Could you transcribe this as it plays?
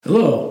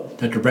Hello,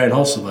 Dr. Brad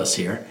Hulsevus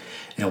here,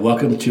 and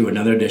welcome to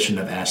another edition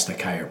of Ask the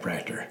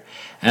Chiropractor.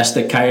 Ask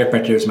the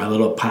Chiropractor is my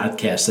little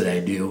podcast that I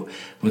do.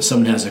 When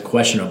someone has a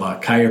question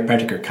about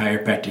chiropractic or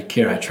chiropractic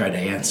care, I try to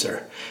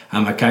answer.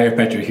 I'm a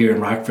chiropractor here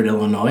in Rockford,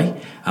 Illinois.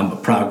 I'm a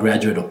proud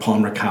graduate of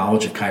Palmer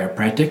College of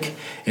Chiropractic,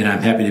 and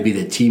I'm happy to be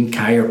the team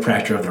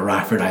chiropractor of the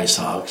Rockford Ice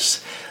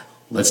Hogs.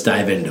 Let's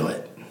dive into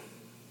it.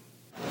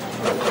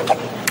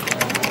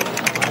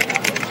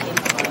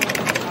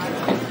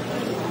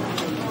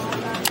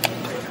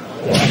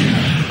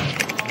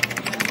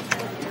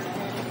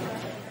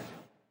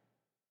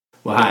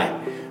 Well, hi,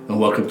 and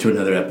welcome to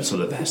another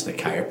episode of Ask the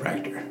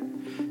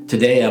Chiropractor.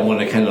 Today, I want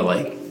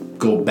to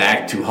go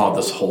back to how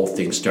this whole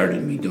thing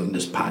started, me doing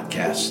this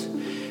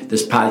podcast.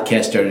 This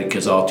podcast started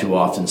because all too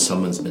often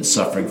someone's been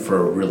suffering for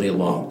a really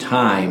long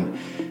time,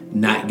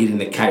 not getting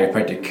the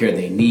chiropractic care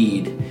they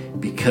need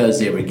because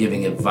they were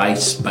giving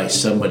advice by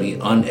somebody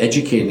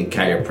uneducated in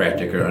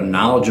chiropractic or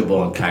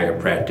unknowledgeable in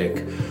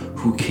chiropractic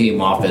who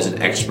came off as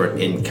an expert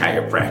in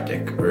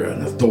chiropractic, or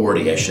an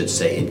authority, I should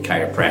say, in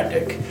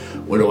chiropractic.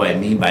 What do I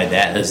mean by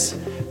that is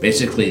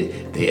basically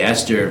they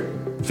asked their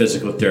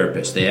physical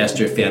therapist, they asked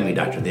their family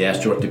doctor, they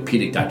asked their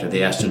orthopedic doctor,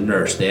 they asked a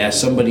nurse, they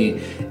asked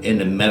somebody in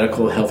the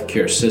medical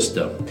healthcare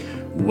system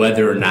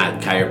whether or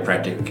not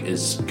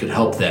chiropractic could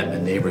help them,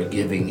 and they were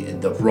giving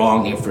the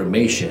wrong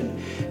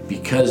information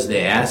because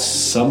they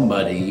asked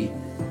somebody,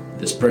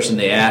 this person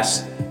they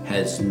asked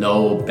has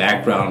no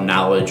background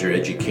knowledge or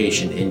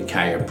education in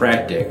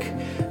chiropractic.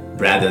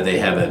 Rather, they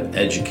have an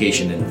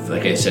education in,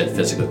 like I said,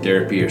 physical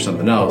therapy or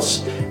something else,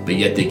 but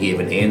yet they gave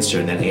an answer,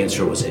 and that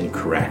answer was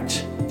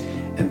incorrect.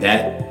 And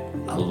that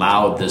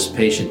allowed this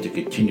patient to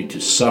continue to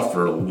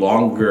suffer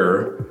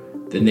longer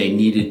than they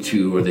needed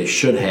to or they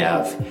should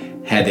have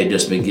had they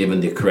just been given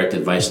the correct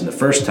advice in the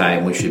first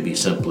time, which should be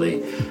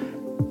simply,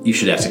 you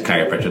should ask a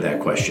chiropractor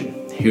that question.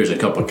 Here's a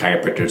couple of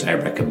chiropractors I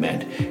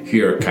recommend.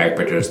 Here are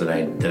chiropractors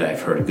that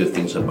I've heard good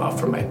things about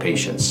for my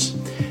patients.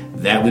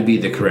 That would be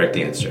the correct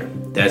answer.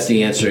 That's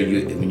the answer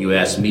when you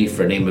ask me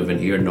for a name of an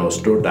ear, nose,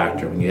 throat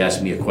doctor, when you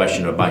ask me a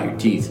question about your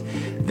teeth.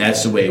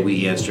 That's the way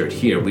we answer it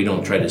here. We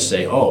don't try to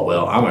say, oh,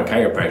 well, I'm a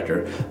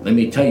chiropractor. Let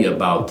me tell you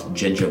about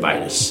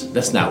gingivitis.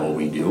 That's not what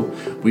we do.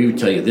 We would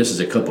tell you this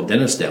is a couple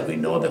dentists that we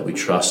know that we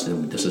trust,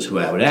 and this is who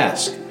I would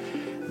ask.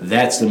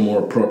 That's the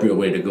more appropriate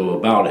way to go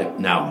about it.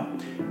 Now,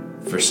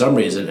 for some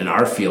reason, in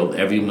our field,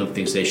 everyone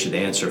thinks they should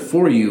answer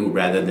for you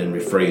rather than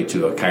refer you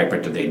to a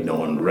chiropractor they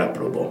know and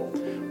reputable.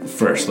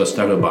 First, let's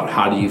talk about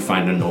how do you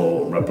find a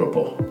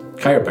reputable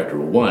chiropractor.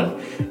 Well,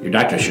 one, your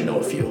doctor should know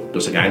a few.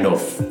 Just like I know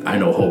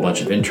a whole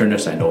bunch of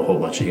internists, I know a whole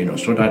bunch of ear,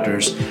 nose, throat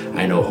doctors,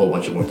 I know a whole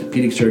bunch of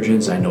orthopedic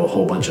surgeons, I know a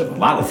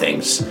lot of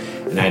things,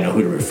 and I know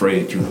who to refer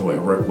you to, who I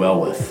work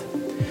well with.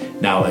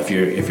 Now, if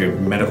your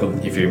medical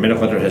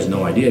doctor has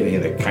no idea of any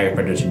of the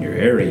chiropractors in your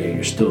area,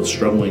 you're still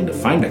struggling to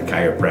find a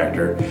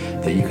chiropractor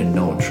that you can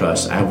know and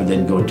trust, I would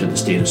then go to the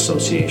state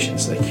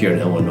associations. Like here in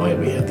Illinois,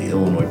 we have the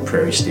Illinois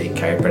Prairie State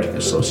Chiropractic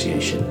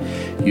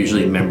Association.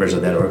 Usually members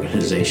of that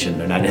organization,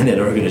 they're not in that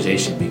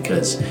organization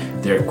because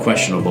they're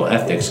questionable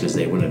ethics because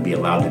they wouldn't be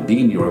allowed to be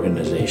in the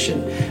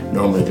organization.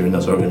 Normally they're in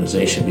those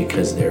organizations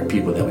because they're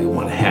people that we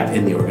want to have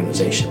in the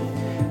organization.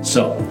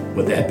 So,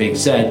 with that being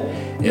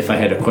said, if I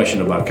had a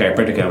question about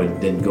chiropractic, I would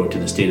then go to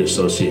the state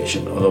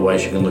association.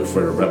 Otherwise, you can look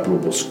for a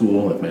reputable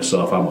school. Like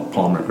myself, I'm a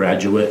Palmer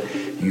graduate.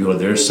 You go to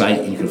their site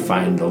and you can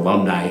find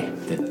alumni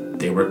that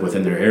they work with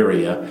in their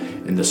area.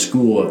 In the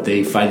school, if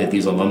they find that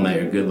these alumni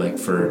are good,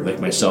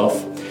 like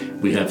myself,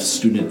 we have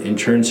student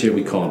interns here.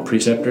 We call them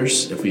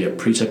preceptors. If we have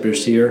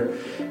preceptors here,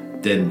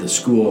 then the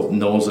school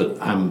knows that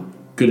I'm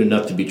good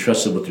enough to be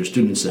trusted with their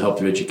students to help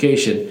their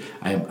education.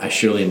 I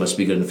surely must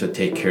be good enough to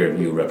take care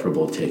of you,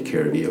 reputable to take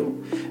care of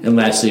you. And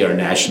lastly, our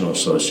national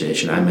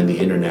association. I'm in the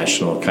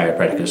International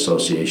Chiropractic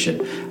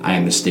Association. I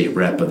am the state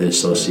rep of the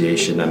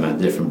association. I'm on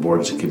different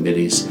boards and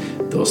committees,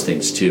 those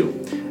things too.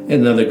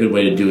 And another good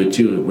way to do it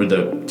too, we're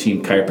the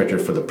team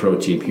chiropractor for the pro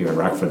team here in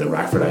Rockford, the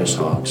Rockford Ice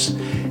Hogs.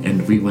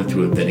 And we went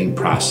through a vetting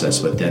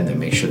process with them to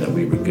make sure that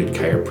we were good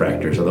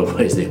chiropractors.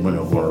 Otherwise, they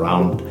wouldn't go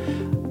around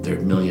their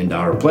 $1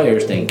 million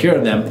players taking care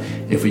of them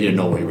if we didn't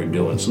know what we were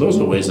doing. So those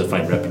are ways to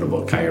find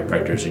reputable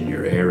chiropractors in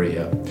your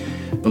area.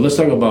 But let's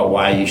talk about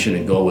why you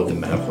shouldn't go with the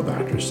medical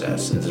doctor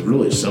says. It's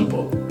really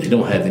simple. They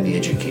don't have any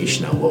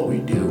education on what we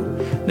do.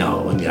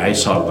 Now, in the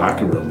Ice Hog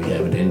locker room, we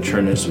have an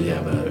internist, we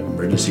have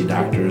emergency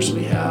doctors,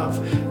 we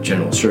have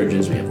general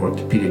surgeons, we have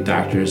orthopedic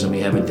doctors, and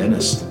we have a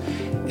dentist.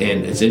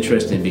 And it's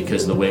interesting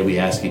because the way we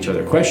ask each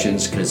other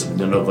questions, because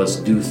none of us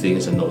do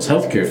things in those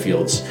healthcare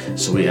fields,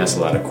 so we ask a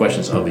lot of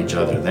questions of each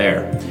other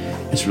there.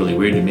 It's really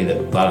weird to me that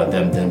a lot of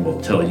them then will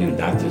tell you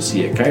not to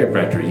see a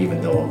chiropractor, even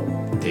though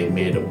they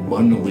made it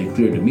abundantly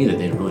clear to me that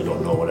they really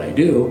don't know what I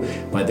do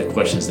by the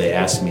questions they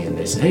ask me. And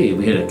they say, hey,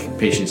 we had a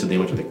patient said they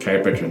went to the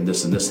chiropractor and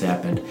this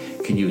happened.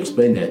 Can you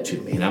explain that to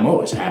me? And I'm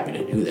always happy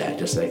to do that,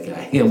 just like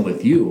I am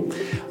with you.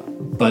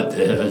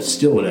 But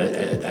still,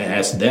 I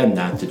asked them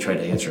not to try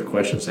to answer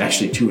questions.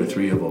 Actually, 2 or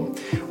 3 of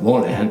them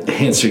won't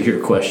answer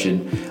your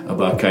question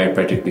about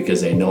chiropractic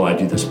because they know I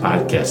do this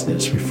podcast and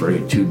it's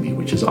referring to me,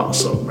 which is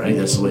awesome, right?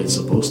 That's the way it's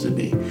supposed to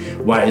be.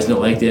 Why isn't it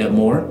like that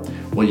more?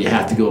 Well, you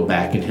have to go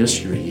back in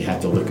history. You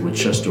have to look at what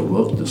Chester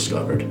Wilk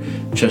discovered.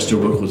 Chester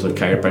Wilk was a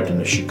chiropractor in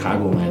the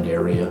Chicagoland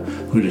area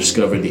who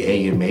discovered the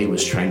AMA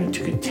was trying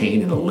to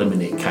contain and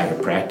eliminate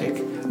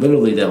chiropractic.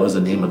 Literally, that was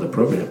the name of the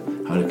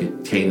program, how to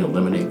contain and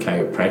eliminate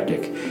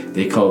chiropractic.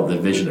 They called it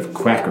the vision of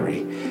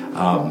quackery.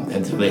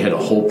 And so they had a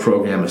whole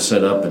program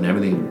set up and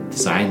everything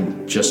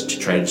designed just to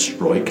try to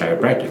destroy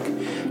chiropractic.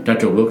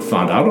 Dr. Wilk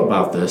found out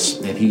about this,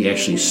 and he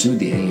actually sued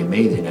the AMA,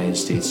 the United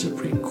States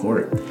Supreme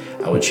Court.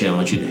 I would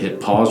challenge you to hit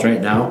pause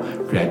right now,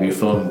 grab your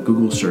phone,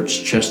 Google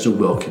search Chester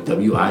Wilk,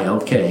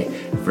 W-I-L-K,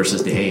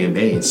 versus the AMA,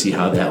 and see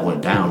how that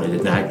went down. It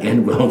did not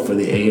end well for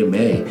the AMA.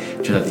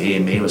 It turned out the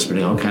AMA was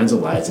spreading all kinds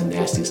of lies and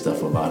nasty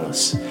stuff about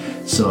us.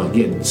 So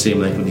again, same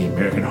like when the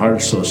American Heart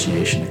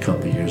Association a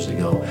couple of years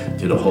ago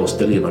did a whole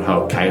study about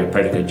how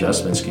chiropractic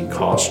adjustments can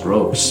cause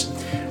strokes.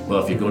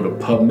 Well, if you go to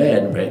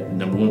PubMed, right,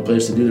 number one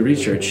place to do the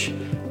research,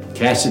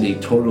 Cassidy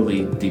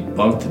totally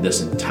debunked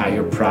this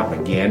entire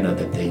propaganda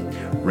that they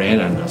ran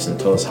on us and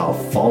told us how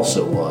false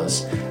it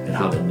was and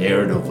how the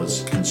narrative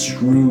was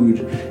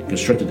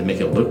constructed to make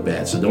it look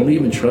bad. So don't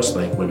even trust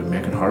like what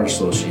American Heart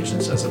Association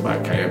says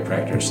about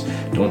chiropractors.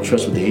 Don't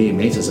trust what the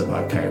AMA says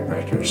about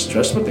chiropractors.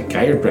 Trust what the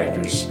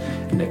chiropractors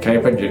and the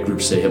chiropractic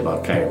groups say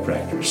about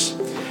chiropractors.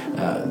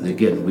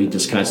 Again, we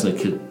just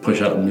constantly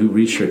push out new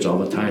research all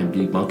the time,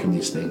 debunking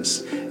these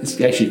things. It's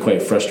actually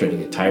quite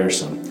frustrating and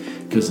tiresome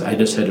because I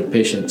just had a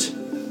patient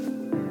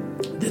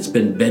that's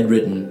been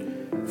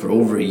bedridden for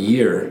over a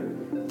year,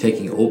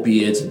 taking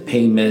opiates and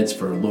pain meds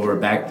for lower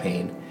back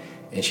pain,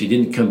 and she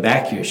didn't come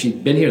back here.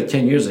 She'd been here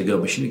 10 years ago,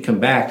 but she didn't come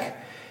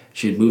back.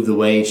 She had moved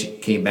away. She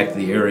came back to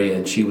the area,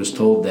 and she was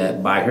told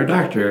that by her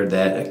doctor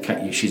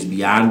that she's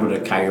beyond what a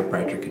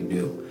chiropractor can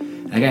do.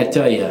 And I got to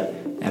tell you,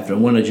 after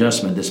one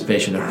adjustment, this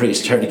patient already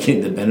started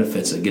getting the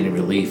benefits of getting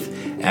relief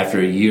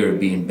after a year of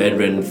being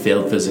bedridden,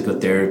 failed physical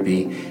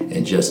therapy,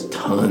 and just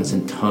tons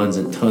and tons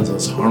and tons of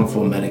those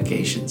harmful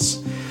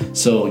medications.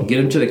 So get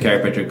them to the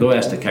chiropractor. Go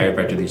ask the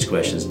chiropractor these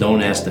questions.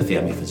 Don't ask the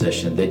family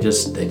physician. They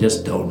just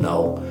don't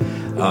know.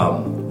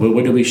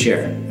 What do we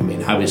share? I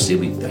mean, obviously,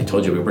 I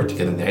told you we work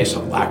together in the nice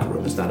locker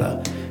room. It's not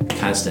a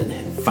constant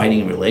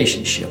fighting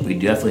relationship. We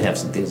definitely have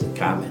some things in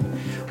common.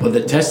 Well,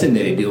 the testing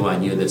that they do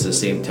on you, that's the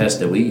same test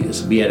that we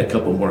use. We had a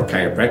couple more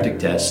chiropractic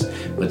tests,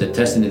 but the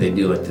testing that they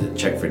do, like to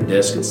check for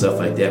disc and stuff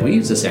like that, we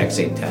use the exact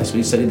same test.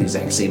 We studied the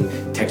exact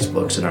same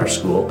textbooks in our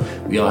school.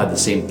 We all have the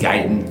same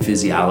guidance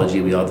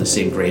physiology. We all have the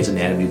same Gray's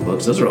Anatomy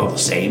books. Those are all the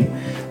same.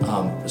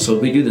 So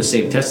we do the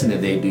same testing that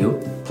they do,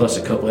 plus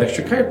a couple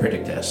extra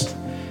chiropractic tests.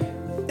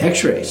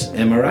 X-rays,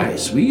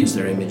 MRIs, we use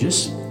their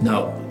images.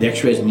 Now, the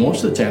X-rays,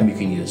 most of the time you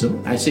can use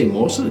them. I say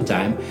most of the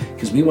time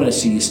because we want to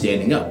see you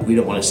standing up. We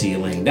don't want to see you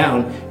laying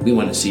down. We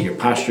want to see your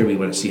posture. We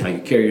want to see how you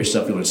carry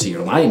yourself. We want to see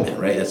your alignment,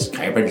 right? That's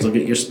chiropractors look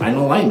at your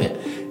spinal alignment.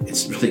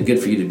 It's really good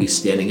for you to be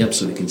standing up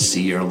so we can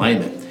see your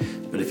alignment.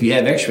 But if you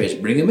have X-rays,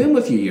 bring them in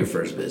with you your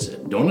first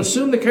visit. Don't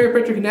assume the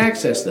chiropractor can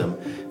access them.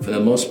 For the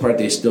most part,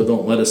 they still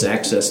don't let us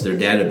access their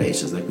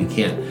databases. Like we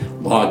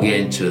can't log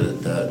into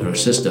their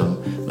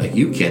system like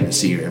you can to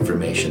see your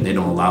information.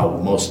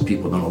 Most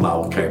people don't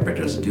allow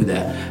chiropractors to do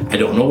that. I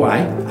don't know why.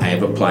 I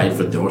have applied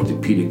for the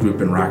orthopedic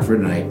group in Rockford,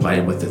 and I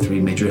applied with the 3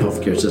 major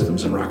healthcare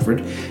systems in Rockford,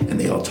 and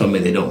they all told me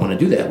they don't want to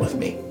do that with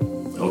me.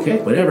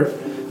 Okay, whatever.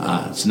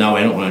 So now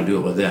I don't want to do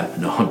it with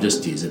them. No, I'm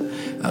just teasing.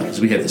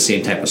 Because we have the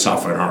same type of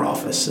software in our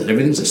office. And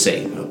everything's the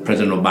same.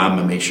 President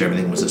Obama made sure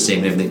everything was the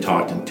same. Everything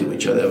talked to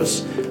each other. That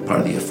was part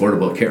of the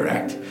Affordable Care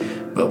Act.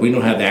 But we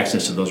don't have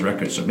access to those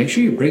records. So make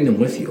sure you bring them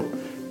with you.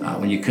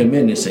 When you come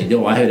in and say,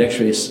 no, I had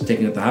x-rays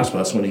taken at the hospital.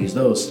 I just want to use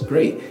those.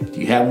 Great. Do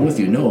you have them with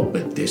you? No.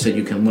 But they said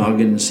you can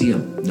log in and see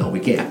them. No, we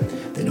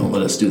can't. They don't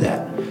let us do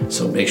that.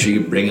 So make sure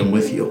you bring them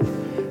with you.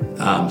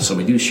 So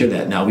we do share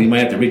that. Now, we might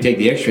have to retake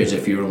the x-rays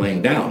if you were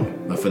laying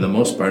down, but for the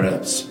most part,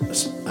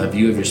 a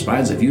view of your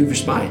spine is a view of your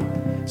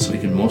spine. So we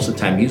can most of the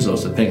time use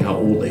those depending how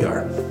old they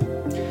are.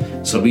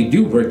 So we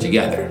do work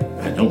together.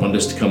 I don't want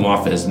this to come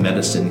off as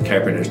medicine and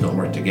chiropractors don't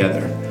work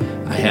together.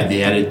 I have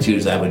the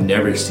attitudes I would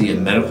never see a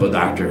medical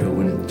doctor who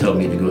wouldn't tell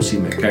me to go see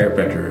my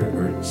chiropractor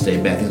or say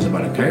bad things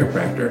about a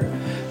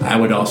chiropractor. I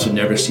would also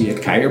never see a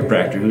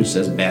chiropractor who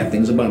says bad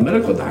things about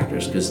medical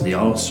doctors because they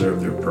all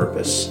serve their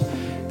purpose.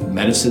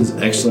 Medicine's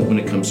excellent when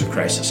it comes to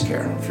crisis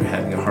care. If you're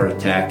having a heart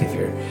attack, if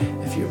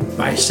your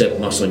bicep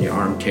muscle in your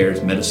arm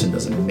tears, medicine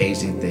does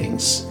amazing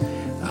things.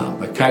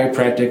 But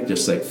chiropractic,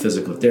 just like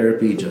physical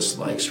therapy, just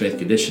like strength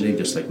conditioning,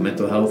 just like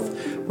mental health,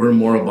 we're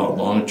more about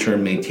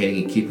long-term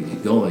maintaining and keeping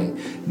it going.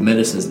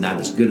 Medicine's not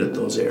as good at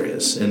those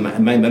areas. And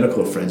my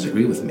medical friends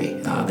agree with me.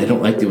 They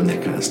don't like doing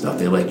that kind of stuff.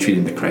 They like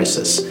treating the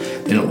crisis.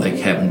 They don't like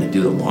having to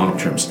do the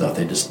long-term stuff.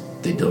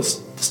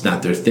 It's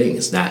not their thing.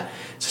 It's a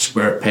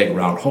square peg,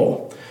 round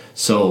hole.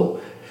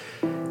 So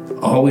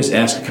always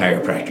ask a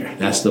chiropractor.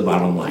 That's the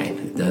bottom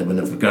line.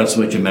 Regardless of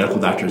what your medical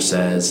doctor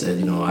says,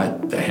 and,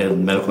 I had a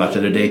medical doctor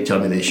the other day tell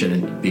me they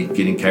shouldn't be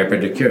getting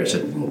chiropractic care. I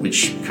said, well,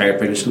 which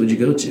chiropractic school did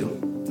you go to?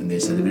 And they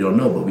said, we don't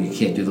know, but we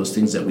can't do those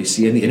things that we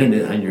see on the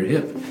internet on your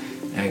hip.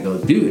 And I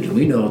go, dude,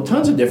 we know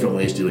tons of different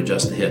ways to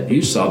adjust the hip.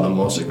 You saw the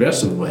most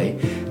aggressive way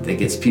that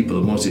gets people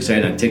the most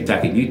excited on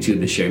TikTok and YouTube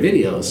to share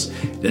videos.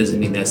 Doesn't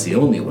mean that's the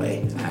only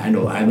way. I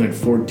know I learned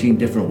 14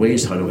 different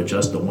ways how to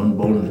adjust the one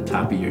bone on the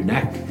top of your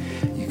neck.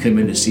 You come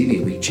in to see me,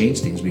 we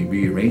change things, we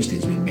rearrange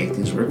things, we make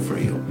things work for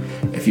you.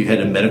 If you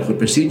had a medical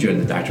procedure and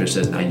the doctor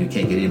says, now you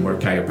can't get any more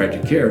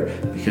chiropractic care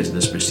because of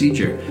this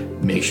procedure,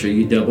 make sure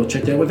you double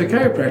check that with a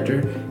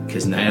chiropractor,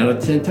 because 9 out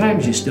of 10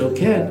 times you still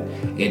can.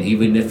 And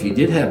even if you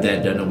did have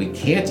that done and we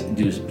can't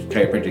do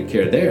chiropractic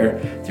care there,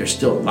 there's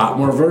still a lot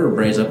more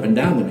vertebrae up and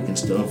down that we can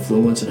still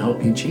influence and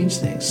help you change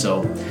things.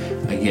 So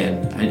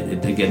again,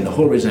 the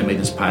whole reason I made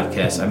this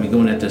podcast, I've been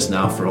going at this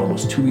now for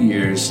almost 2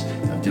 years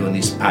of doing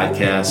these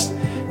podcasts.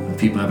 When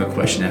people have a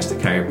question, ask the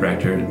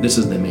chiropractor. This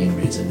is the main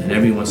reason. And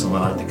every once in a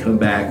while I like to come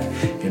back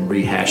and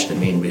rehash the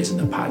main reason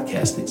the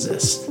podcast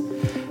exists.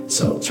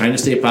 So trying to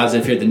stay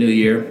positive here at the new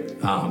year,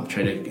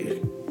 trying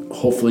to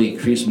hopefully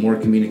increase more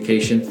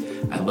communication.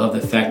 I love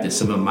the fact that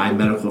some of my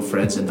medical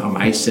friends in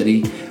my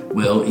city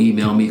will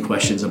email me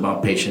questions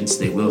about patients.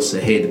 They will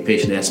say, hey, the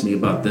patient asked me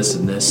about this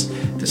and this.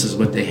 This is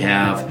what they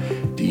have.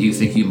 Do you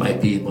think you might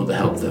be able to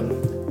help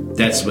them?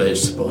 That's what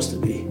it's supposed to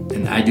be.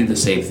 And I do the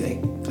same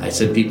thing. I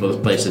send people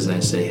to places and I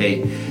say,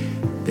 hey,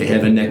 they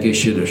have a neck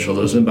issue. Their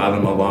shoulder's been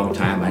bothering them a long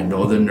time. I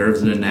know the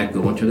nerves in the neck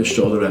go into the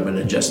shoulder. I've been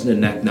adjusting the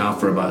neck now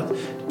for about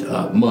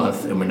a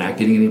month, and we're not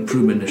getting any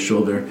improvement in the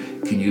shoulder.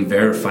 Can you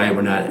verify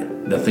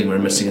nothing we're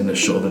missing in the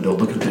shoulder? They'll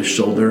look at the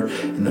shoulder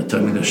and they'll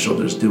tell me the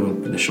shoulder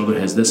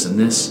has this and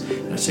this.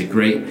 And I say,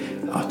 great.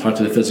 I'll talk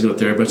to the physical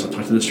therapist. I'll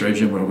talk to the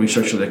surgeon. We'll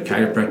restructure the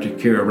chiropractic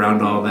care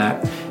around all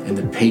that, and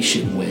the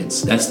patient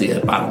wins. That's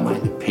the bottom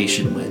line. The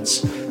patient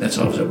wins. That's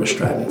always what we're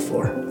striving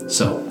for.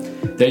 So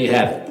there you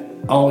have it.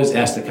 Always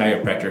ask the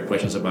chiropractor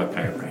questions about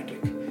chiropractic.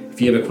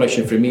 If you have a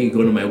question for me,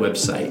 go to my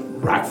website,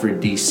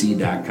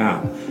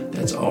 rockforddc.com.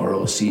 That's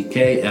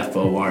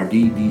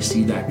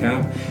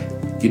ROCKFORDDC.com.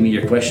 Give me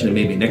your question, and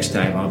maybe next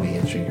time I'll be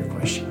answering your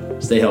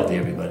question. Stay healthy,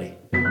 everybody.